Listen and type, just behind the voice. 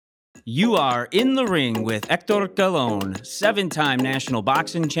You are in the ring with Hector Colon, 7-time national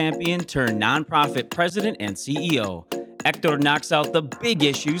boxing champion turned nonprofit president and CEO. Hector knocks out the big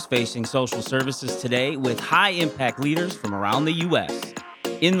issues facing social services today with high-impact leaders from around the U.S.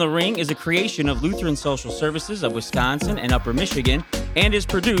 In the Ring is a creation of Lutheran Social Services of Wisconsin and Upper Michigan and is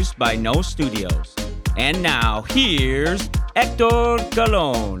produced by No Studios. And now, here's Hector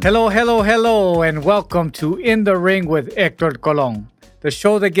Colon. Hello, and welcome to In the Ring with Hector Colon, the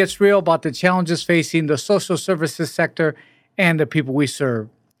show that gets real about the challenges facing the social services sector and the people we serve.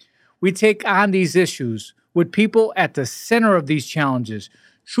 We take on these issues with people at the center of these challenges,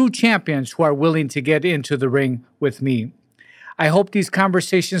 true champions who are willing to get into the ring with me. I hope these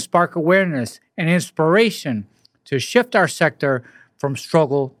conversations spark awareness and inspiration to shift our sector from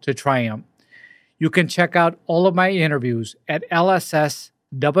struggle to triumph. You can check out all of my interviews at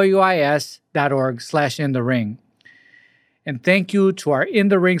lsswis.org/inthering. And thank you to our In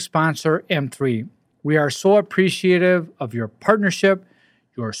the Ring sponsor, M3. We are so appreciative of your partnership,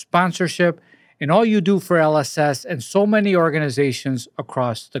 your sponsorship, and all you do for LSS and so many organizations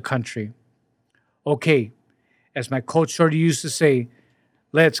across the country. Okay, as my coach Shorty used to say,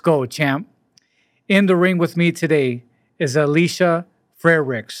 let's go, champ. In the ring with me today is Alesia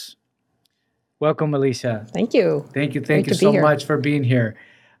Frerichs. Welcome, Alesia. Thank you. Thank you so much for being here.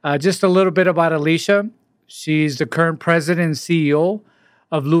 Just a little bit about Alesia. She's the current president and CEO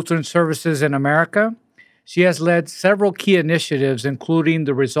of Lutheran Services in America. She has led several key initiatives, including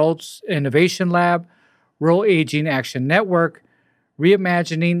the Results Innovation Lab, Rural Aging Action Network,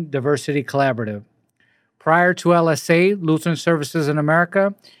 Reimagining Diversity Collaborative. Prior to LSA, Lutheran Services in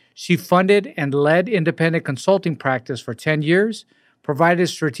America, she funded and led independent consulting practice for 10 years, provided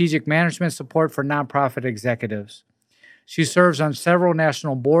strategic management support for nonprofit executives. She serves on several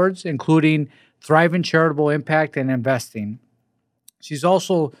national boards, including Thriving Charitable Impact and Investing. She's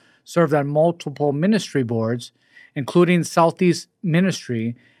also served on multiple ministry boards, including Southeast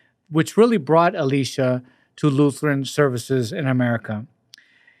Ministry, which really brought Alesia to Lutheran Services in America.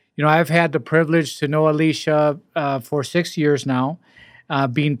 You know, I've had the privilege to know Alesia for 6 years now,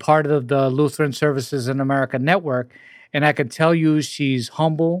 being part of the Lutheran Services in America network, and I can tell you she's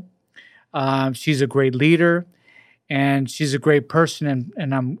humble, she's a great leader, and she's a great person,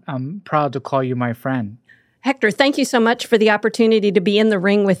 and I'm proud to call you my friend. Hector, thank you so much for the opportunity to be in the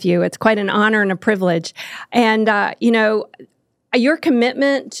ring with you. It's quite an honor and a privilege. And, your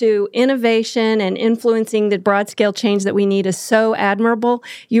commitment to innovation and influencing the broad-scale change that we need is so admirable.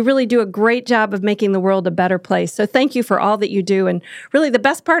 You really do a great job of making the world a better place. So thank you for all that you do. And really, the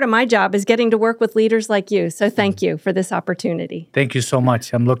best part of my job is getting to work with leaders like you. So thank you for this opportunity. Thank you so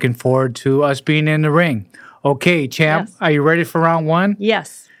much. I'm looking forward to us being in the ring. Okay, champ, yes. Are you ready for round one?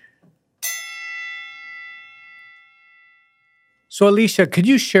 Yes. So, Alesia, could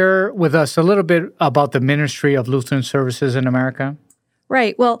you share with us a little bit about the ministry of Lutheran Services in America?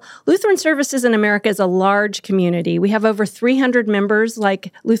 Right. Well, Lutheran Services in America is a large community. We have over 300 members,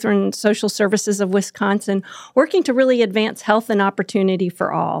 like Lutheran Social Services of Wisconsin, working to really advance health and opportunity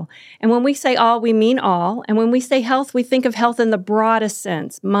for all. And when we say all, we mean all. And when we say health, we think of health in the broadest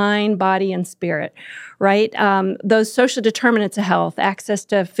sense, mind, body, and spirit, right? Those social determinants of health, access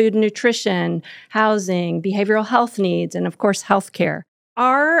to food and nutrition, housing, behavioral health needs, and of course, healthcare.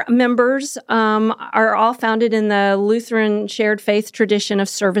 Our members are all founded in the Lutheran shared faith tradition of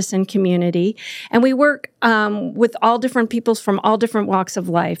service and community, and we work with all different peoples from all different walks of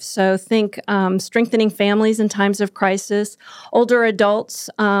life. So think strengthening families in times of crisis, older adults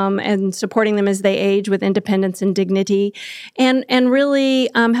and supporting them as they age with independence and dignity, and really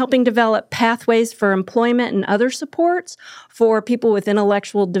helping develop pathways for employment and other supports for people with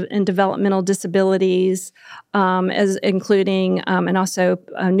intellectual and developmental disabilities, as including and also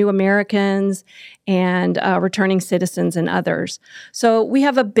new Americans and returning citizens and others. So we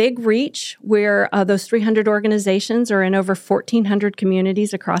have a big reach where those 300 organizations are in over 1,400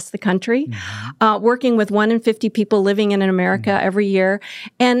 communities across the country, working with 1 in 50 people living in America every year,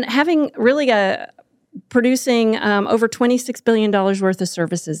 and having really producing over $26 billion worth of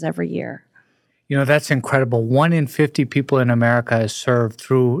services every year. You know, that's incredible. 1 in 50 people in America is served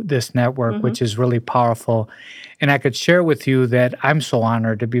through this network, which is really powerful. And I could share with you that I'm so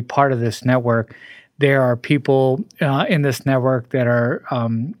honored to be part of this network. There are people in this network that are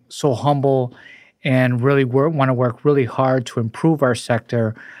so humble and really want to work really hard to improve our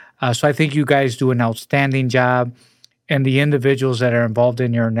sector. So I think you guys do an outstanding job. And the individuals that are involved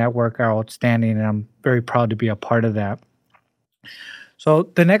in your network are outstanding, and I'm very proud to be a part of that.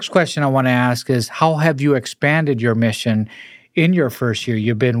 So the next question I want to ask is, how have you expanded your mission in your first year?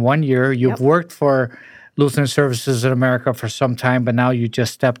 You've been 1 year. You've worked for Lutheran Services in America for some time, but now you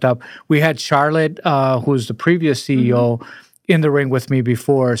just stepped up. We had Charlotte, who's the previous CEO, in the ring with me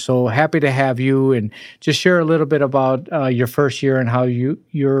before. So happy to have you, and just share a little bit about your first year and how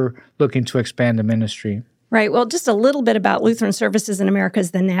you're looking to expand the ministry. Right. Well, just a little bit about Lutheran Services in America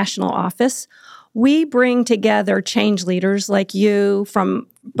is the national office. We bring together change leaders like you from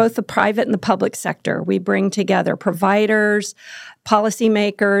both the private and the public sector. We bring together providers,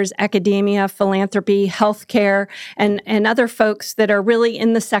 policymakers, academia, philanthropy, healthcare, and other folks that are really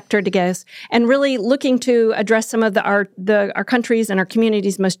in the sector together and really looking to address some of our country's and our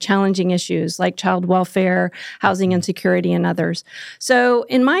community's most challenging issues like child welfare, housing insecurity, and others. So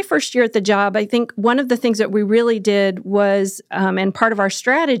in my first year at the job, I think one of the things that we really did was, and part of our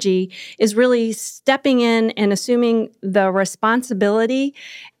strategy is really stepping in and assuming the responsibility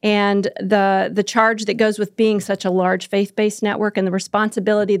and the charge that goes with being such a large faith-based network and the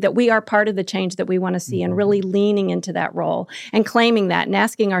responsibility that we are part of the change that we want to see and really leaning into that role and claiming that and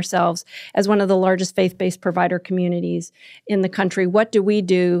asking ourselves as one of the largest faith-based provider communities in the country, what do we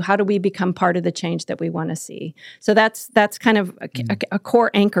do? How do we become part of the change that we want to see? So that's kind of a core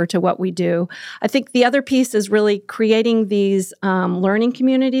anchor to what we do. I think the other piece is really creating these learning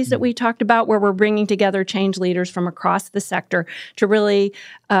communities that we talked about where we're bringing together change leaders from across the sector to really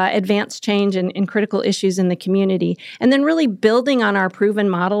advance change in critical issues in the community. And then really building on our proven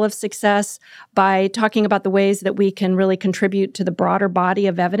model of success by talking about the ways that we can really contribute to the broader body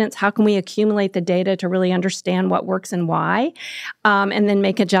of evidence. How can we accumulate the data to really understand what works and why, and then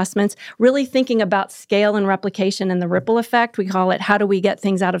make adjustments? Really thinking about scale and replication and the ripple effect. We call it how do we get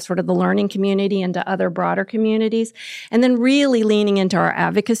things out of sort of the learning community into other broader communities? And then really leaning into our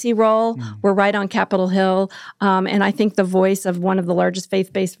advocacy role. We're right on Capitol Hill. And I think the voice of one of the largest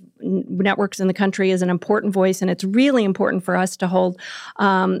faith-based networks in the country is an important voice, and it's really important for us to hold,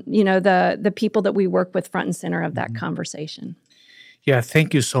 the people that we work with front and center of that conversation. Yeah,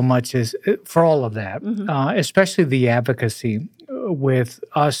 thank you so much for all of that, especially the advocacy with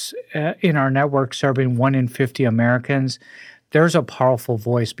us in our network serving 1 in 50 Americans. There's a powerful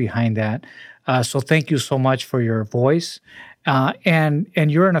voice behind that. So thank you so much for your voice, and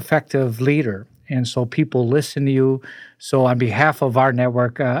you're an effective leader. And so people listen to you. So on behalf of our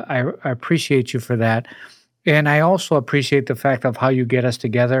network, I appreciate you for that. And I also appreciate the fact of how you get us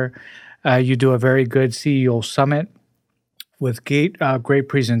together. You do a very good CEO summit with great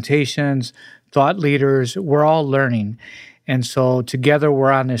presentations, thought leaders. We're all learning. And so together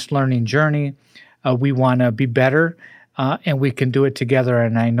we're on this learning journey. We want to be better, and we can do it together.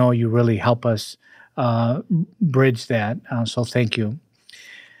 And I know you really help us bridge that. So thank you.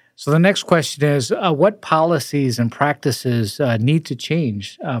 So the next question is, what policies and practices need to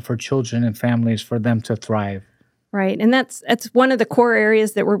change for children and families for them to thrive? Right. And that's one of the core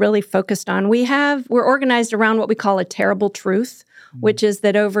areas that we're really focused on. We're organized around what we call a terrible truth, which is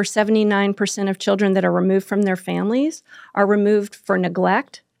that over 79% of children that are removed from their families are removed for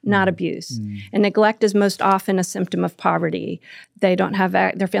neglect, not abuse. And neglect is most often a symptom of poverty. They don't have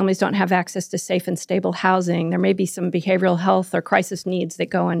their families don't have access to safe and stable housing. There may be some behavioral health or crisis needs that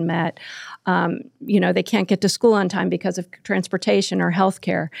go unmet. They can't get to school on time because of transportation or health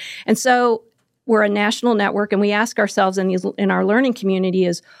care. And so we're a national network, and we ask ourselves in our learning community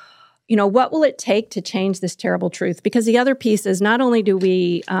is, what will it take to change this terrible truth? Because the other piece is not only do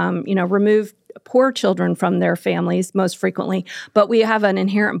we, remove poor children from their families most frequently, but we have an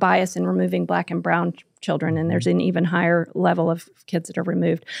inherent bias in removing Black and brown children, and there's an even higher level of kids that are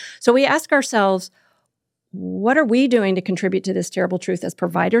removed. So we ask ourselves, what are we doing to contribute to this terrible truth as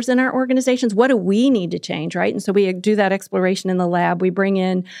providers in our organizations? What do we need to change, right? And so we do that exploration in the lab. We bring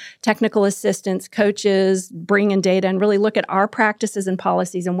in technical assistants, coaches, bring in data, and really look at our practices and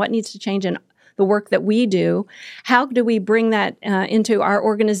policies and what needs to change in the work that we do. How do we bring that into our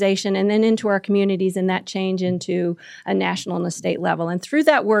organization and then into our communities, and that change into a national and a state level? And through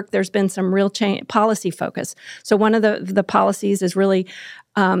that work, there's been some real policy focus. So one of the policies is really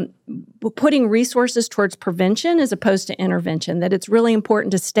putting resources towards prevention as opposed to intervention, that it's really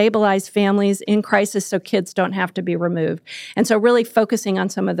important to stabilize families in crisis so kids don't have to be removed. And so really focusing on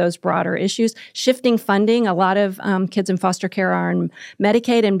some of those broader issues, shifting funding. A lot of kids in foster care are on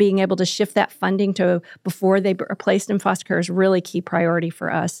Medicaid, and being able to shift that funding to before they are placed in foster care is really key priority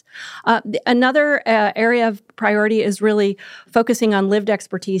for us. Another area of priority is really focusing on lived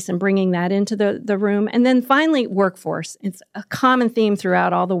expertise and bringing that into the room. And then finally, workforce. It's a common theme throughout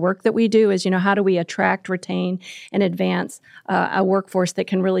all the work that we do is, how do we attract, retain, and advance a workforce that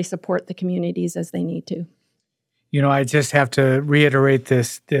can really support the communities as they need to. I just have to reiterate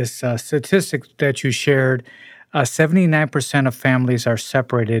this statistic that you shared. 79% of families are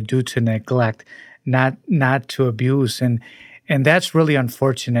separated due to neglect. not to abuse. And that's really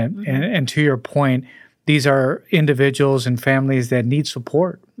unfortunate. And to your point, these are individuals and families that need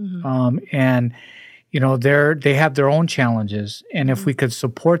support. And they have their own challenges. And if we could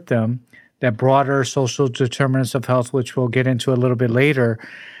support them, that broader social determinants of health, which we'll get into a little bit later,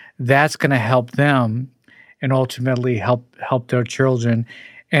 that's going to help them and ultimately help their children.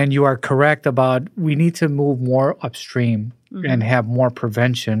 And you are correct about we need to move more upstream and have more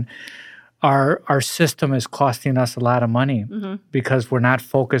prevention. Our system is costing us a lot of money because we're not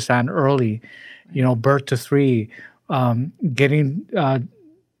focused on early, birth to 3, getting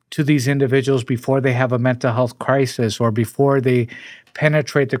to these individuals before they have a mental health crisis or before they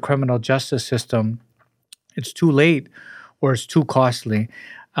penetrate the criminal justice system. It's too late or it's too costly.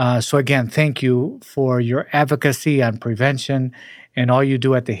 So again, thank you for your advocacy on prevention and all you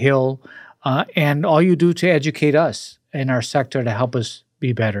do at the Hill and all you do to educate us in our sector to help us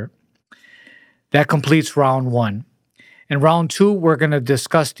be better. That completes round 1. In round 2, we're going to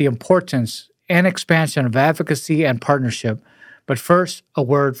discuss the importance and expansion of advocacy and partnership. But first, a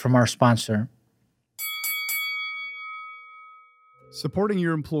word from our sponsor. Supporting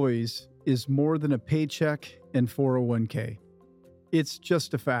your employees is more than a paycheck and 401k. It's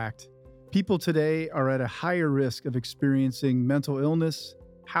just a fact. People today are at a higher risk of experiencing mental illness,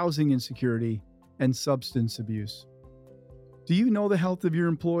 housing insecurity, and substance abuse. Do you know the health of your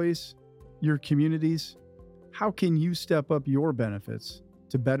employees, your communities? How can you step up your benefits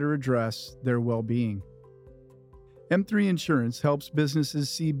to better address their well-being? M3 Insurance helps businesses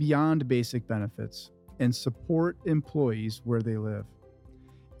see beyond basic benefits and support employees where they live.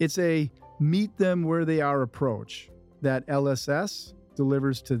 It's a meet them where they are approach that LSS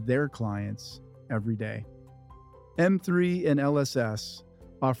delivers to their clients every day. M3 and LSS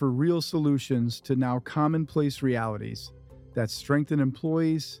offer real solutions to now commonplace realities that strengthen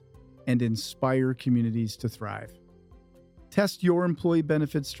employees and inspire communities to thrive. Test your employee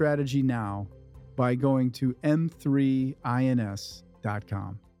benefit strategy now by going to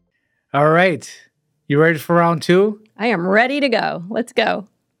m3ins.com. All right. You ready for round 2? I am ready to go. Let's go.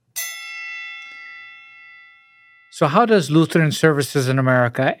 So how does Lutheran Services in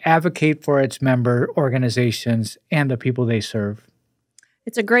America advocate for its member organizations and the people they serve?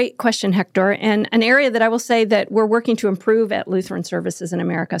 It's a great question, Hector, and an area that I will say that we're working to improve at Lutheran Services in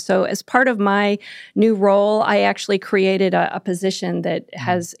America. So as part of my new role, I actually created a position that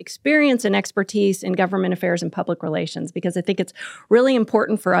has experience and expertise in government affairs and public relations, because I think it's really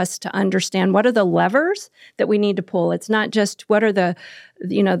important for us to understand what are the levers that we need to pull. It's not just what are the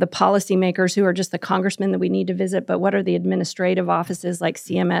policymakers who are just the congressmen that we need to visit, but what are the administrative offices like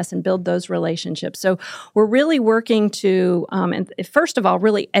CMS and build those relationships. So we're really working to, and first of all,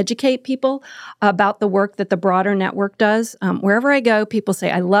 really educate people about the work that the broader network does. Wherever I go, people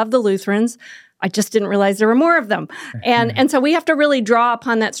say, I love the Lutherans. I just didn't realize there were more of them. And so we have to really draw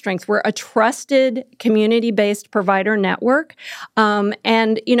upon that strength. We're a trusted community-based provider network.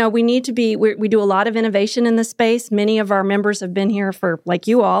 And, we need to be, we do a lot of innovation in this space. Many of our members have been here for, like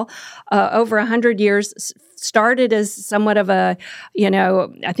you all, over 100 years, started as somewhat of a,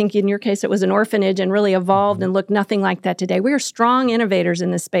 I think in your case it was an orphanage and really evolved and looked nothing like that today. We are strong innovators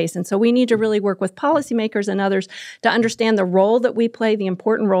in this space. And so we need to really work with policymakers and others to understand the role that we play, the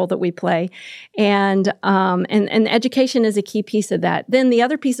important role that we play. And education is a key piece of that. Then the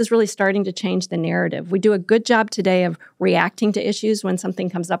other piece is really starting to change the narrative. We do a good job today of reacting to issues when something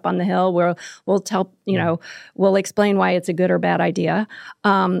comes up on the Hill, where we'll tell, we'll explain why it's a good or bad idea.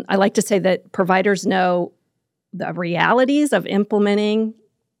 I like to say that providers know the realities of implementing,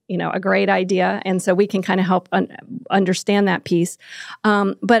 a great idea. And so we can kind of help understand that piece.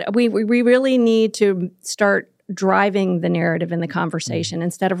 But we really need to start driving the narrative in the conversation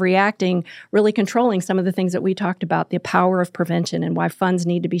instead of reacting, really controlling some of the things that we talked about, the power of prevention and why funds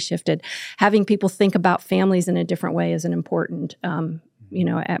need to be shifted. Having people think about families in a different way is an important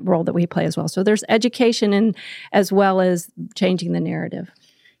role that we play as well. So there's education and as well as changing the narrative.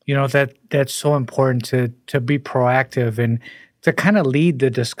 That's so important to be proactive and to kind of lead the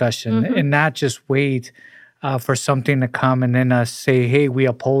discussion and not just wait for something to come and then us say, hey, we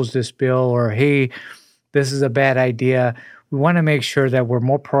oppose this bill, or hey, this is a bad idea. We want to make sure that we're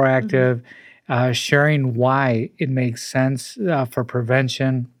more proactive, sharing why it makes sense for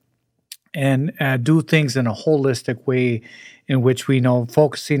prevention, and do things in a holistic way in which we know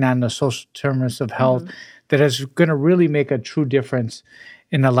focusing on the social determinants of health that is going to really make a true difference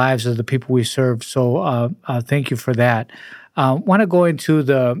in the lives of the people we serve. So thank you for that. Want to go into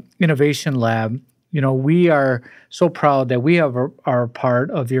the Innovation Lab. We are so proud that we are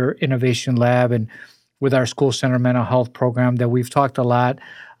part of your Innovation Lab, and with our school center mental health program that we've talked a lot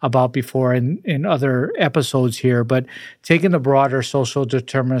about before in other episodes here, but taking the broader social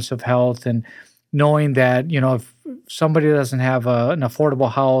determinants of health and knowing that, if somebody doesn't have an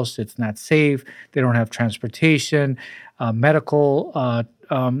affordable house, it's not safe, they don't have transportation, medical,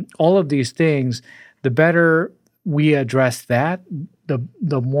 all of these things, the better we address that,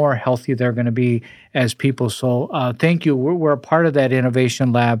 the more healthy they're going to be as people. So thank you. We're a part of that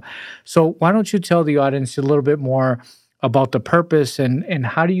innovation lab. So why don't you tell the audience a little bit more about the purpose and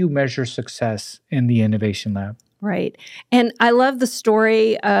how do you measure success in the innovation lab? Right. And I love the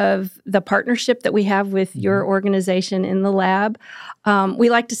story of the partnership that we have with your organization in the lab.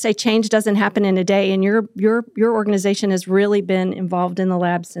 We like to say change doesn't happen in a day, and your organization has really been involved in the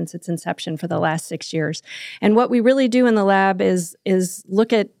lab since its inception for the last 6 years. And what we really do in the lab is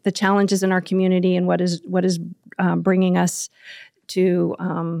look at the challenges in our community and what is bringing us to,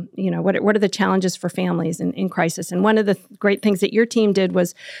 what are the challenges for families in crisis. And one of the great things that your team did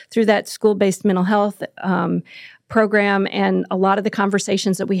was through that school-based mental health program and a lot of the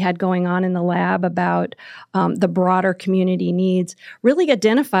conversations that we had going on in the lab about the broader community needs really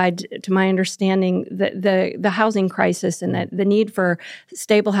identified, to my understanding, the housing crisis and the need for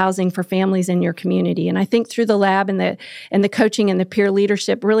stable housing for families in your community. And I think through the lab and the coaching and the peer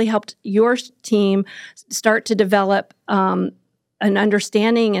leadership really helped your team start to develop an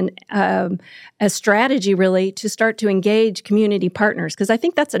understanding and a strategy really to start to engage community partners. Because I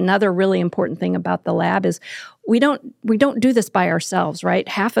think that's another really important thing about the lab is we don't do this by ourselves, right?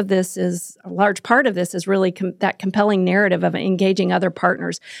 A large part of this is really that compelling narrative of engaging other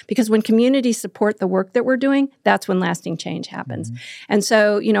partners. Because when communities support the work that we're doing, that's when lasting change happens. And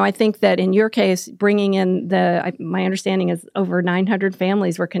so, I think that in your case, bringing in my understanding is over 900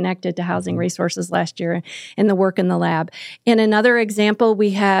 families were connected to housing resources last year in the work in the lab. In another example,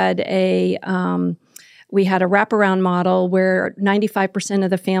 we had a wraparound model where 95% of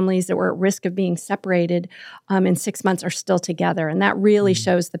the families that were at risk of being separated in 6 months are still together. And that really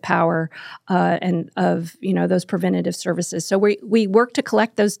shows the power of those preventative services. So we work to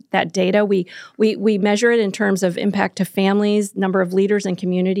collect that data. We measure it in terms of impact to families, number of leaders and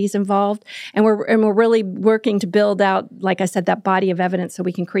communities involved. And we're really working to build out, like I said, that body of evidence so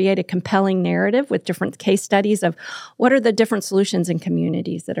we can create a compelling narrative with different case studies of what are the different solutions in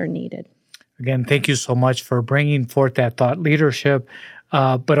communities that are needed. Again, thank you so much for bringing forth that thought leadership,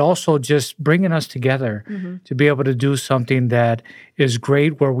 but also just bringing us together to be able to do something that is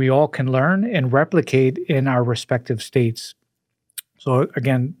great where we all can learn and replicate in our respective states. So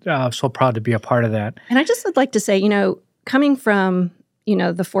again, so proud to be a part of that. And I just would like to say, coming from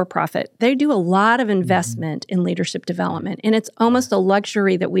the for-profit, they do a lot of investment in leadership development. And it's almost a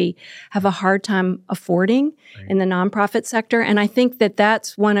luxury that we have a hard time affording in the nonprofit sector. And I think that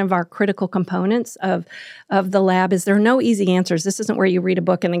that's one of our critical components of the lab is there are no easy answers. This isn't where you read a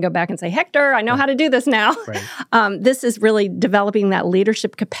book and then go back and say, Hector, I know how to do this now. This is really developing that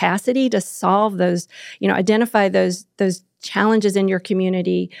leadership capacity to solve those, identify those challenges in your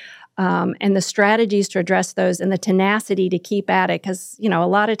community, and the strategies to address those and the tenacity to keep at it. Because, a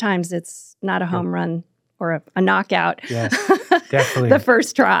lot of times it's not a home run or a knockout. Yes, definitely. The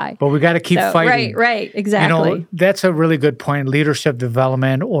first try. But we got to keep fighting. Right, exactly. That's a really good point, leadership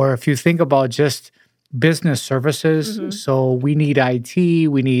development. Or if you think about just business services, so we need IT,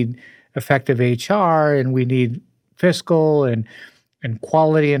 we need effective HR, and we need fiscal and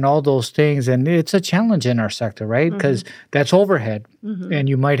quality and all those things. And it's a challenge in our sector, right? Because that's overhead. And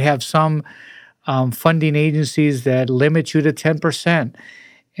you might have some funding agencies that limit you to 10%.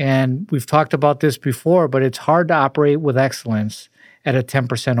 And we've talked about this before, but it's hard to operate with excellence at a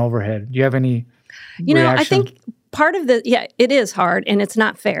 10% overhead. Do you have any reaction? I think part of it is hard and it's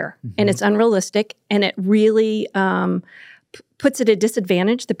not fair and it's unrealistic and it really puts at a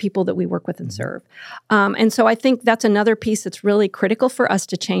disadvantage the people that we work with and serve. And so I think that's another piece that's really critical for us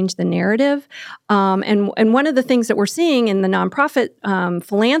to change the narrative. And one of the things that we're seeing in the nonprofit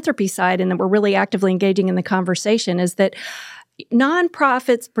philanthropy side and that we're really actively engaging in the conversation is that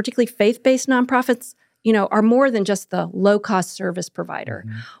nonprofits, particularly faith-based nonprofits, are more than just the low-cost service provider.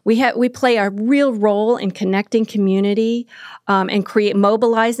 We play a real role in connecting community and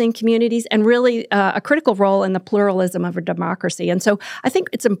mobilizing communities, and really a critical role in the pluralism of a democracy. And so I think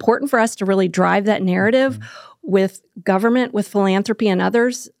it's important for us to really drive that narrative with government, with philanthropy and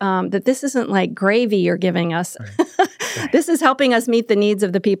others, that this isn't like gravy you're giving us. This is helping us meet the needs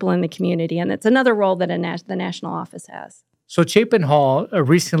of the people in the community, and it's another role that the national office has. So Chapin Hall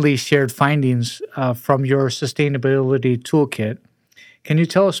recently shared findings from your sustainability toolkit. Can you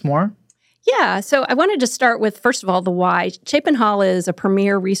tell us more? Yeah, so I wanted to start with, first of all, the why. Chapin Hall is a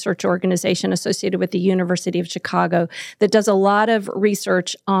premier research organization associated with the University of Chicago that does a lot of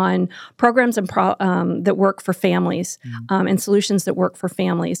research on programs and that work for families and solutions that work for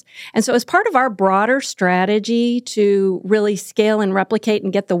families. And so as part of our broader strategy to really scale and replicate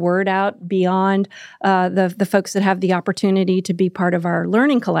and get the word out beyond the folks that have the opportunity to be part of our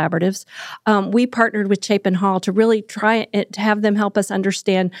learning collaboratives, we partnered with Chapin Hall to really try to have them help us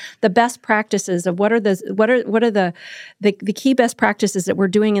understand the best practices of what are the key best practices that we're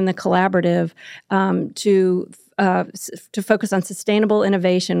doing in the collaborative to focus on sustainable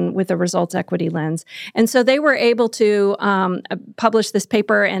innovation with a results equity lens. And so they were able to publish this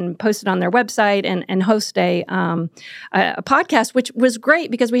paper and post it on their website and host a podcast, which was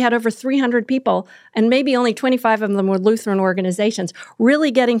great because we had over 300 people, and maybe only 25 of them were Lutheran organizations,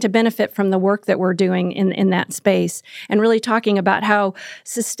 really getting to benefit from the work that we're doing in that space, and really talking about how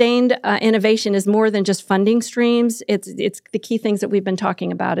sustained innovation is more than just funding streams. It's the key things that we've been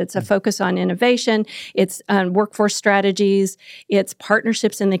talking about. It's a focus on innovation. It's workforce strategies, it's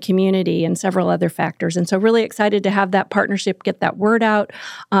partnerships in the community, and several other factors. And so really excited to have that partnership, get that word out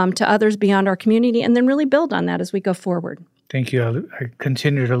to others beyond our community, and then really build on that as we go forward. Thank you. I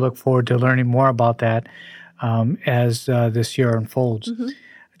continue to look forward to learning more about that as this year unfolds.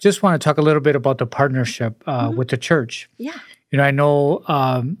 I just want to talk a little bit about the partnership with the church. Yeah. I know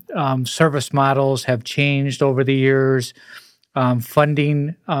service models have changed over the years.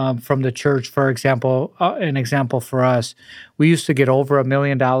 Funding from the church, for example, an example for us, we used to get over $1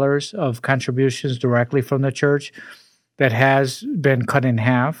 million of contributions directly from the church. That has been cut in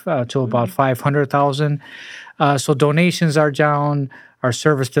half to about $500,000. So donations are down. Our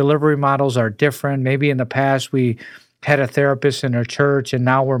service delivery models are different. Maybe in the past we had a therapist in our church, and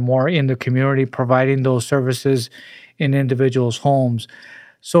now we're more in the community providing those services in individuals' homes.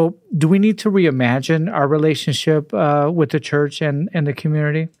 So do we need to reimagine our relationship with the church and the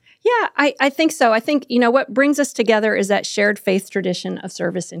community? Yeah, I think so. I think, what brings us together is that shared faith tradition of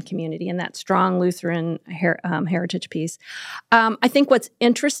service and community and that strong Lutheran heritage piece. I think what's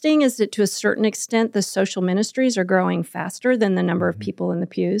interesting is that to a certain extent, the social ministries are growing faster than the number of people in the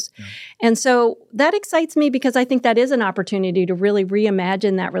pews. Yeah. And so that excites me because I think that is an opportunity to really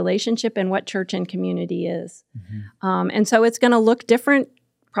reimagine that relationship and what church and community is. And so it's going to look different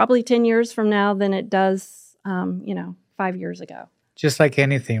probably 10 years from now than it does, 5 years ago. Just like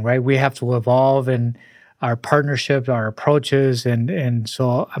anything, right? We have to evolve in our partnerships, our approaches, and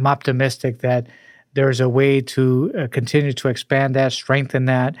so I'm optimistic that there's a way to continue to expand that, strengthen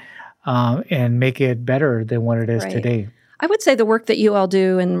that, and make it better than what it is today. I would say the work that you all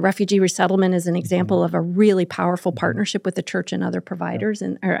do in refugee resettlement is an example of a really powerful partnership with the church and other providers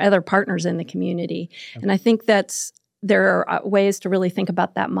or other partners in the community. And I think there are ways to really think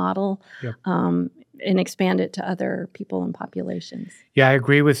about that model and expand it to other people and populations. Yeah, I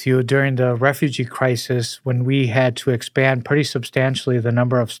agree with you. During the refugee crisis, when we had to expand pretty substantially the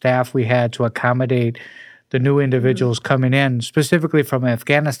number of staff we had to accommodate the new individuals coming in, specifically from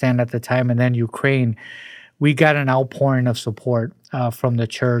Afghanistan at the time and then Ukraine, we got an outpouring of support from the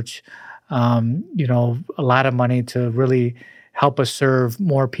church, a lot of money to really help us serve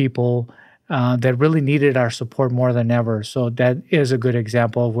more people that really needed our support more than ever. So that is a good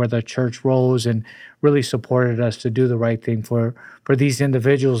example of where the church rose and really supported us to do the right thing for these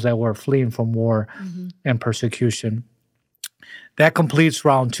individuals that were fleeing from war and persecution. That completes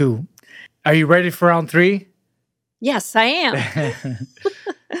round 2. Are you ready for round 3? Yes, I am.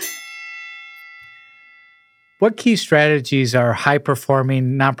 What key strategies are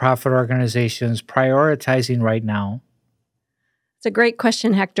high-performing nonprofit organizations prioritizing right now? It's a great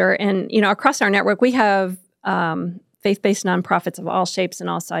question, Hector. And, across our network, we have faith-based nonprofits of all shapes and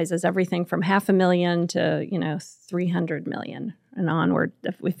all sizes, everything from $500,000 to, 300 million and onward,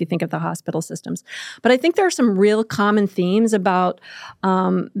 if you think of the hospital systems. But I think there are some real common themes about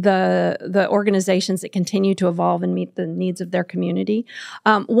the organizations that continue to evolve and meet the needs of their community.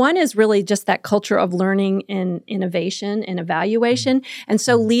 One is really just that culture of learning and innovation and evaluation. And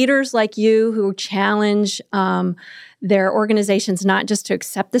so leaders like you who challenge their organizations not just to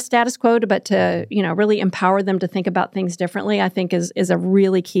accept the status quo, but to really empower them to think about things differently, I think is a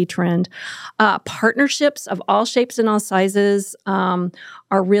really key trend. Partnerships of all shapes and all sizes are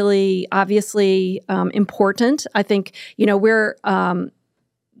really obviously important. I think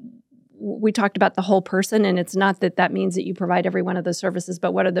we talked about the whole person, and it's not that means that you provide every one of those services,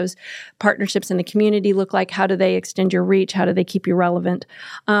 but what do those partnerships in the community look like? How do they extend your reach? How do they keep you relevant?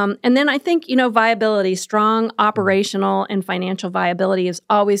 And then I think, viability, strong operational and financial viability has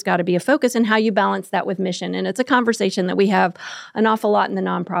always got to be a focus, and how you balance that with mission. And it's a conversation that we have an awful lot in the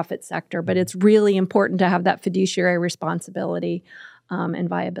nonprofit sector, but it's really important to have that fiduciary responsibility and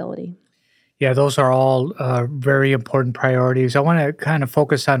viability. Yeah, those are all very important priorities. I want to kind of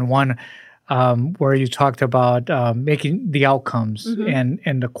focus on one where you talked about making the outcomes and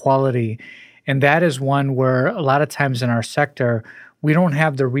the quality. And that is one where a lot of times in our sector, we don't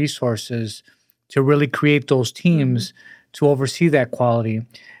have the resources to really create those teams to oversee that quality.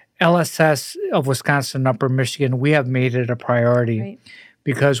 LSS of Wisconsin and Upper Michigan, we have made it a priority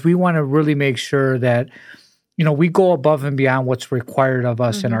because we want to really make sure that we go above and beyond what's required of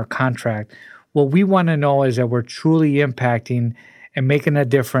us in our contract. What we want to know is that we're truly impacting and making a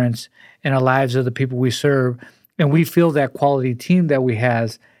difference in the lives of the people we serve. And we feel that quality team that we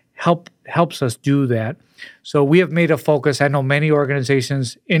have helps us do that. So we have made a focus. I know many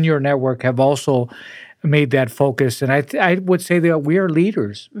organizations in your network have also made that focus. And I would say that we are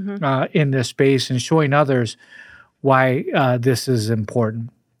leaders in this space and showing others why this is important.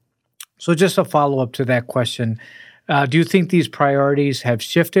 So just a follow-up to that question, do you think these priorities have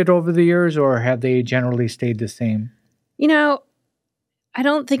shifted over the years, or have they generally stayed the same? I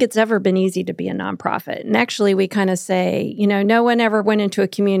don't think it's ever been easy to be a nonprofit. And actually, we kind of say, no one ever went into a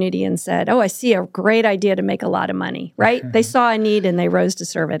community and said, oh, I see a great idea to make a lot of money, right? They saw a need and they rose to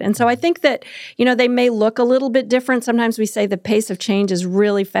serve it. And so I think that, they may look a little bit different. Sometimes we say the pace of change is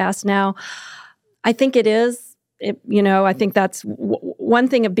really fast now. I think it is. I think that's one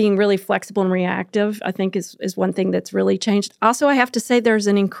thing of being really flexible and reactive, I think is one thing that's really changed. Also, I have to say there's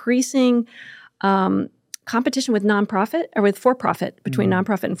an increasing competition with nonprofit or with for-profit, between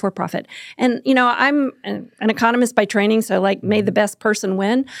nonprofit and for-profit. And, I'm an economist by training, so may the best person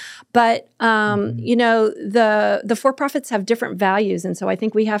win. But, the for-profits have different values. And so I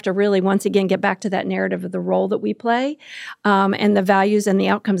think we have to really, once again, get back to that narrative of the role that we play and the values and the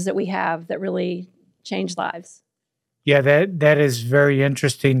outcomes that we have that really change lives. Yeah, that is very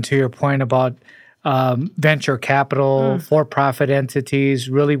interesting to your point about venture capital, for-profit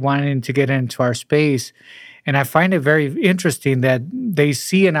entities really wanting to get into our space. And I find it very interesting that they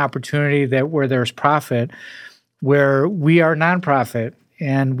see an opportunity where there's profit, where we are nonprofit,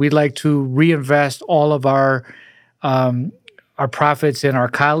 and we like to reinvest all of our profits in our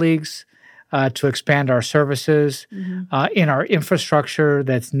colleagues, to expand our services, in our infrastructure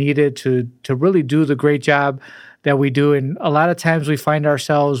that's needed to really do the great job that we do. And a lot of times we find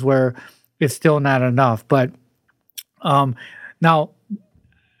ourselves where it's still not enough. But now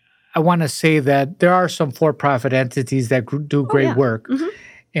I want to say that there are some for-profit entities that do great work.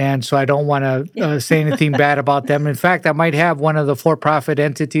 And so I don't want to say anything bad about them. In fact, I might have one of the for-profit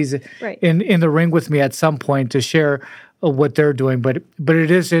entities in the ring with me at some point to share what they're doing. But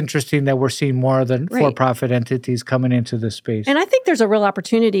it is interesting that we're seeing more of the for-profit entities coming into this space. And I think there's a real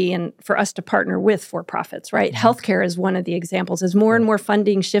opportunity for us to partner with for-profits, right? Healthcare is one of the examples. As more and more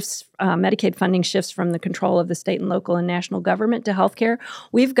funding shifts, Medicaid funding shifts from the control of the state and local and national government to healthcare,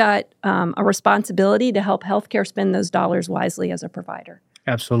 we've got a responsibility to help healthcare spend those dollars wisely as a provider.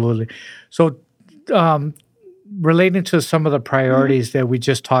 Absolutely. So relating to some of the priorities that we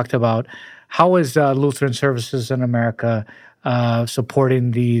just talked about, how is Lutheran Services in America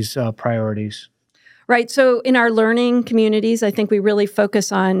supporting these priorities? Right. So in our learning communities, I think we really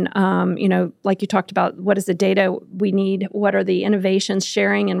focus on, like you talked about, what is the data we need? What are the innovations?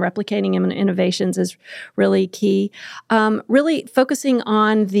 Sharing and replicating innovations is really key. Really focusing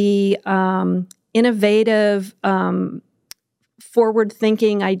on the innovative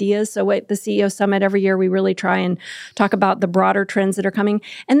forward-thinking ideas. So at the CEO Summit every year, we really try and talk about the broader trends that are coming.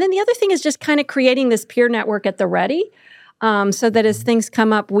 And then the other thing is just kind of creating this peer network at the ready so that as things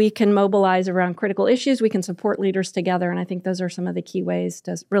come up, we can mobilize around critical issues. We can support leaders together. And I think those are some of the key ways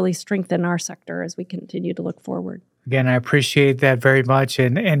to really strengthen our sector as we continue to look forward. Again, I appreciate that very much.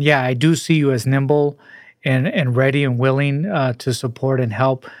 And yeah, I do see you as nimble and ready and willing to support and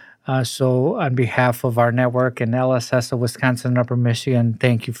help. So on behalf of our network and LSS of Wisconsin and Upper Michigan,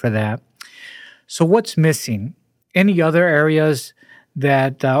 thank you for that. So what's missing? Any other areas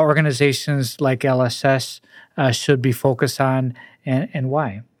that organizations like LSS should be focused on, and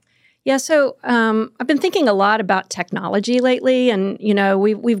why? Yeah, so I've been thinking a lot about technology lately, and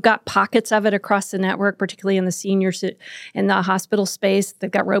we've got pockets of it across the network, particularly in the seniors in the hospital space. They've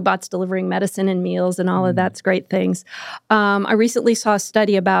got robots delivering medicine and meals, and all of that's great things. I recently saw a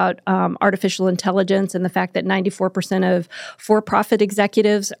study about artificial intelligence and the fact that 94% of for-profit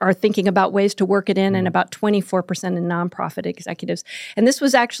executives are thinking about ways to work it in, and about 24% in nonprofit executives. And this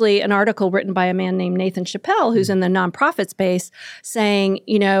was actually an article written by a man named Nathan Chappell, who's in the nonprofit space, saying,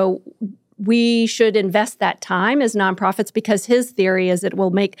 we should invest that time as nonprofits because his theory is it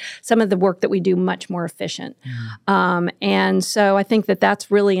will make some of the work that we do much more efficient. And so I think that that's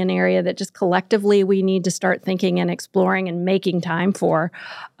really an area that just collectively we need to start thinking and exploring and making time for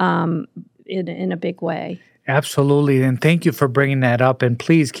in a big way. Absolutely. And thank you for bringing that up. And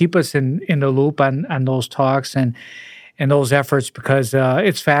please keep us in the loop on those talks and those efforts because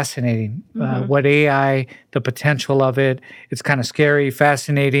it's fascinating. What AI, the potential of it, it's kind of scary,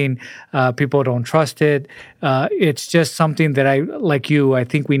 fascinating. People don't trust it. It's just something that I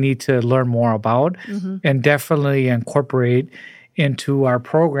think we need to learn more about and definitely incorporate into our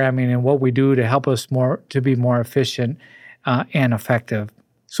programming and what we do to help us to be more efficient and effective.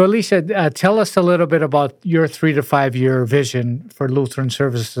 So, Alesia, tell us a little bit about your 3 to 5 year vision for Lutheran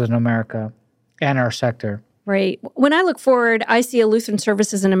Services in America and our sector. Right. When I look forward, I see a Lutheran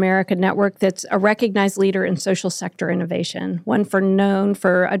Services in America network that's a recognized leader in social sector innovation, one known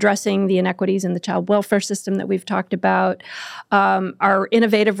for addressing the inequities in the child welfare system that we've talked about, our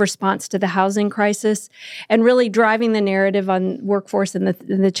innovative response to the housing crisis, and really driving the narrative on workforce and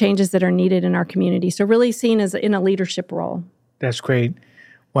the changes that are needed in our community. So really seen as in a leadership role. That's great.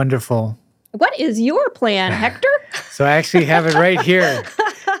 Wonderful. What is your plan, Hector? So I actually have it right here.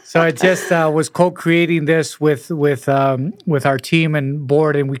 So I just was co-creating this with our team and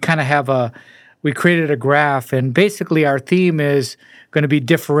board, and we kind of we created a graph, and basically our theme is going to be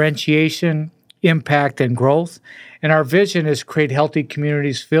differentiation, impact, and growth. And our vision is create healthy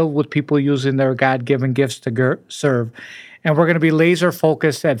communities filled with people using their God-given gifts to serve. And we're going to be laser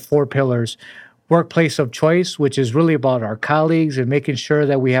focused at 4 pillars. Workplace of choice, which is really about our colleagues and making sure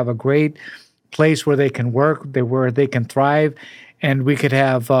that we have a great place where they can work, where they can thrive, and we could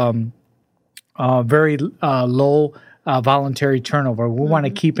have very low voluntary turnover. We want to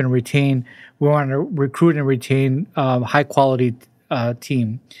keep and retain, we want to recruit and retain high-quality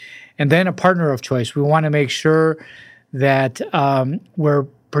team. And then a partner of choice. We want to make sure that we're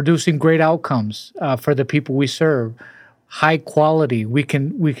producing great outcomes for the people we serve. High quality. We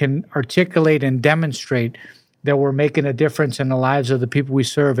can articulate and demonstrate that we're making a difference in the lives of the people we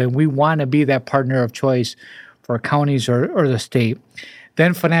serve, and we want to be that partner of choice for counties or the state.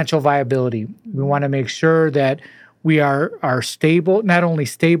 Then financial viability. We want to make sure that we are stable, not only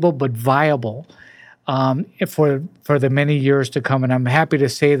stable, but viable for the many years to come. And I'm happy to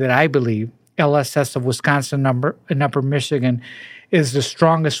say that I believe LSS of Wisconsin and Upper Michigan is the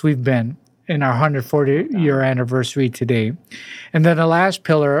strongest we've been in our 140-year anniversary today. And then the last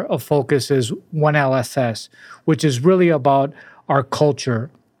pillar of focus is One LSS, which is really about our culture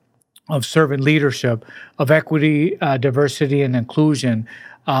of servant leadership, of equity, diversity, and inclusion,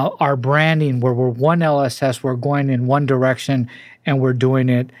 our branding, where we're one LSS, we're going in one direction, and we're doing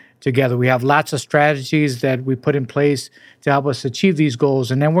it together. We have lots of strategies that we put in place to help us achieve these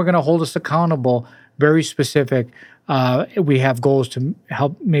goals, and then we're going to hold us accountable, very specific. We have goals to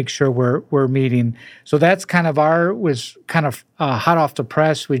help make sure we're meeting. So that's kind of hot off the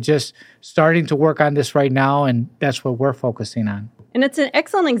press. We're just starting to work on this right now, and that's what we're focusing on. And it's an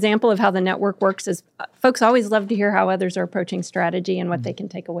excellent example of how the network works. Is folks always love to hear how others are approaching strategy and what they can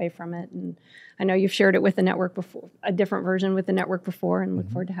take away from it. And I know you've shared it with the network before, a different version with the network before, and look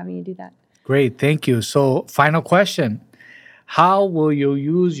forward to having you do that. Great, thank you. So final question. How will you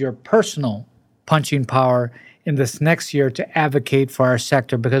use your personal punching power in this next year to advocate for our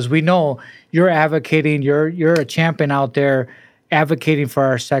sector? Because we know you're advocating, you're a champion out there advocating for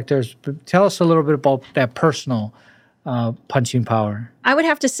our sectors. But tell us a little bit about that personal punching power. I would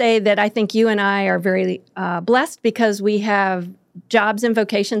have to say that I think you and I are very blessed because we have jobs and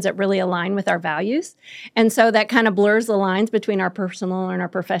vocations that really align with our values. And so that kind of blurs the lines between our personal and our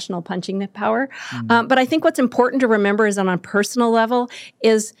professional punching power. But I think what's important to remember is on a personal level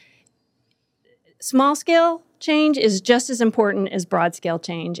is small scale change is just as important as broad scale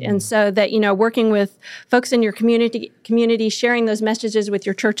change. And so that, working with folks in your community, sharing those messages with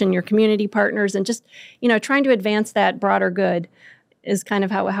your church and your community partners, and just, trying to advance that broader good is kind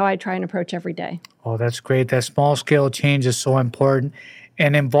of how I try and approach every day. Oh, that's great. That small scale change is so important,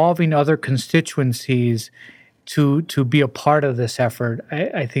 and involving other constituencies to be a part of this effort.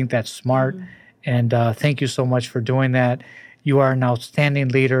 I think that's smart. And thank you so much for doing that. You are an outstanding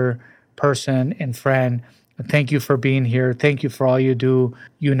leader. person and friend. Thank you for being here. Thank you for all you do.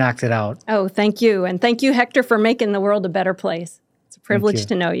 You knocked it out. Oh, thank you. And thank you, Hector, for making the world a better place. It's a privilege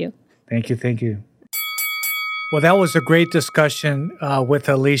to know you. Thank you. Thank you. Well, that was a great discussion with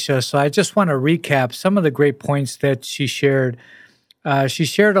Alesia. So I just want to recap some of the great points that she shared. She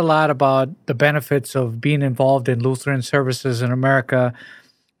shared a lot about the benefits of being involved in Lutheran Services in America,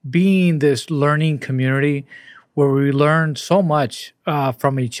 being this learning community where we learn so much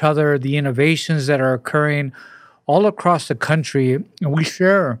from each other, the innovations that are occurring all across the country, and we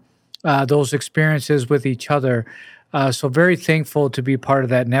share those experiences with each other. So very thankful to be part of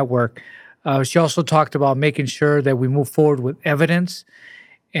that network. She also talked about making sure that we move forward with evidence,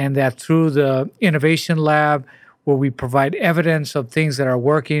 and that through the Innovation Lab, where we provide evidence of things that are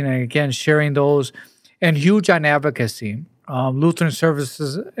working, and again, sharing those, and huge on advocacy. Lutheran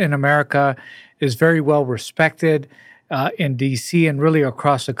Services in America is very well respected in DC and really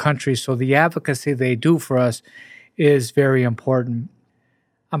across the country. So the advocacy they do for us is very important.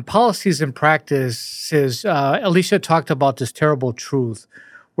 On policies and practices, Alesia talked about this terrible truth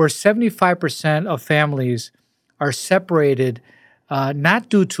where 75% of families are separated not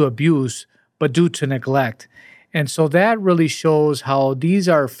due to abuse, but due to neglect. And so that really shows how these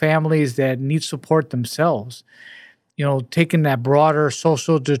are families that need support themselves. You know, taking that broader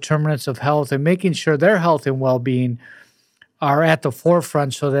social determinants of health and making sure their health and well-being are at the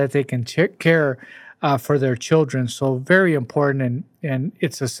forefront so that they can care for their children. So very important, and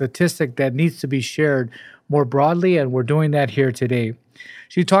it's a statistic that needs to be shared more broadly, and we're doing that here today.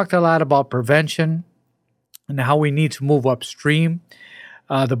 She talked a lot about prevention and how we need to move upstream,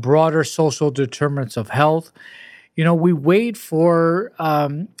 the broader social determinants of health. You know, we wait for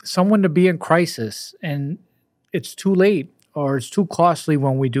someone to be in crisis, and it's too late or it's too costly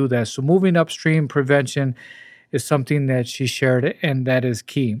when we do that. So moving upstream prevention is something that she shared, and that is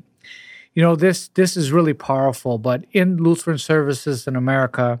key. You know, this is really powerful, but in Lutheran Services in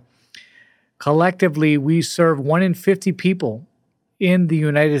America, collectively, we serve 1 in 50 people in the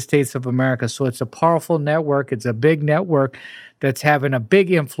United States of America. So it's a powerful network. It's a big network that's having a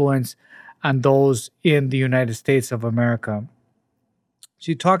big influence on those in the United States of America.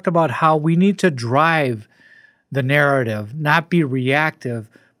 She talked about how we need to drive the narrative, not be reactive,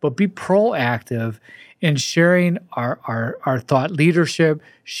 but be proactive in sharing our thought leadership,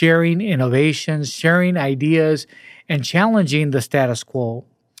 sharing innovations, sharing ideas, and challenging the status quo.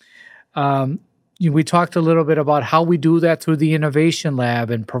 We talked a little bit about how we do that through the Innovation Lab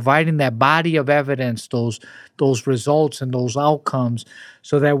and providing that body of evidence, those results and those outcomes,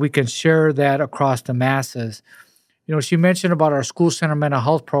 so that we can share that across the masses. You know, she mentioned about our school center mental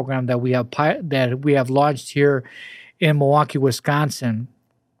health program that we have launched here in Milwaukee, Wisconsin,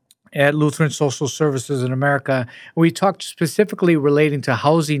 at Lutheran Social Services in America. We talked specifically relating to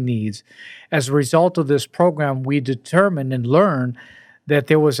housing needs. As a result of this program, we determined and learned that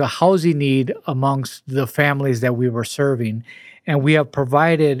there was a housing need amongst the families that we were serving. And we have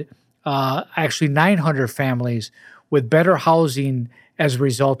provided actually 900 families with better housing as a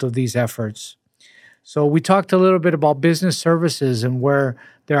result of these efforts. So we talked a little bit about business services and where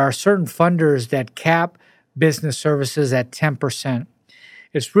there are certain funders that cap business services at 10%.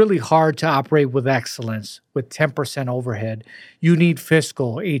 It's really hard to operate with excellence with 10% overhead. You need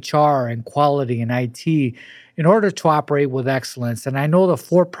fiscal, HR, and quality and IT in order to operate with excellence. And I know the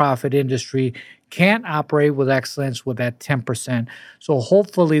for-profit industry can't operate with excellence with that 10%. So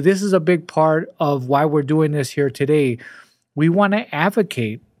hopefully this is a big part of why we're doing this here today. We want to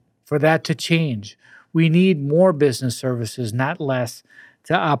advocate for that to change. We need more business services, not less,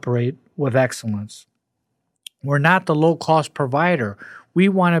 to operate with excellence. We're not the low-cost provider. We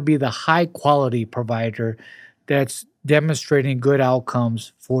want to be the high-quality provider that's demonstrating good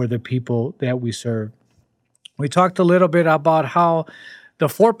outcomes for the people that we serve. We talked a little bit about how the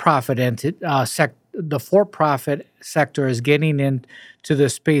for-profit sector is getting into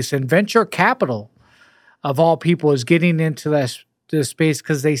this space, and venture capital, of all people, is getting into this space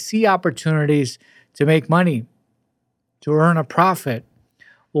because they see opportunities to make money, to earn a profit.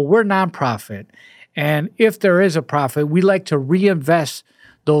 Well, we're nonprofit, and if there is a profit, we like to reinvest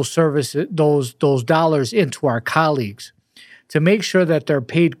those services, those dollars into our colleagues to make sure that they're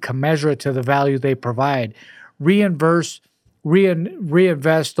paid commensurate to the value they provide. Reinvest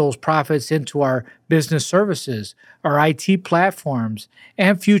those profits into our business services, our IT platforms,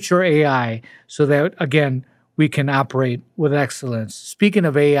 and future AI, so that, again, we can operate with excellence. Speaking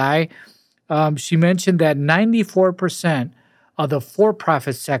of AI, she mentioned that 94% of the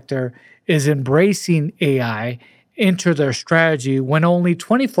for-profit sector is embracing AI into their strategy, when only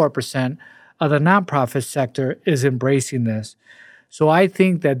 24% of the nonprofit sector is embracing this. So I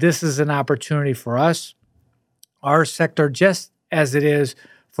think that this is an opportunity for us, our sector, just as it is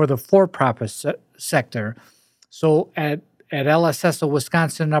for the for-profit sector. So at LSS of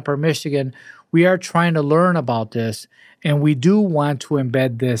Wisconsin and Upper Michigan, we are trying to learn about this, and we do want to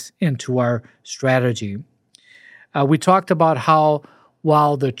embed this into our strategy. We talked about how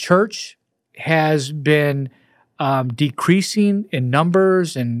while the church has been decreasing in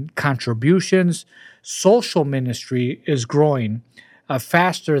numbers and contributions, social ministry is growing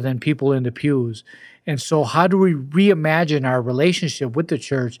faster than people in the pews. And so how do we reimagine our relationship with the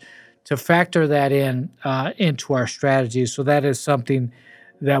church to factor that into our strategy? So that is something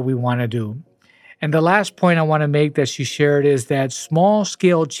that we want to do. And the last point I want to make that she shared is that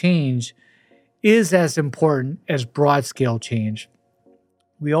small-scale change is as important as broad-scale change.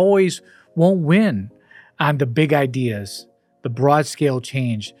 We always won't win on the big ideas, the broad-scale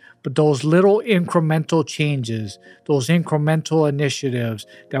change, but those little incremental changes, those incremental initiatives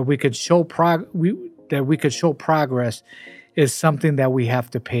that we could show progress is something that we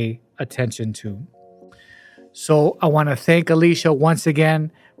have to pay attention to. So I want to thank Alesia once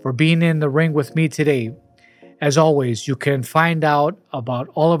again for being in the ring with me today. As always, you can find out about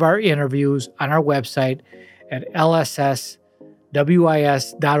all of our interviews on our website at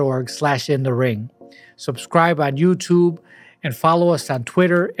lsswis.org/inthering. Subscribe on YouTube and follow us on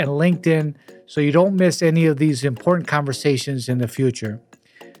Twitter and LinkedIn so you don't miss any of these important conversations in the future.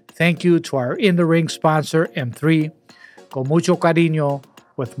 Thank you to our In the Ring sponsor, M3. Con mucho cariño,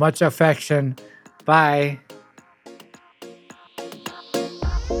 with much affection. Bye.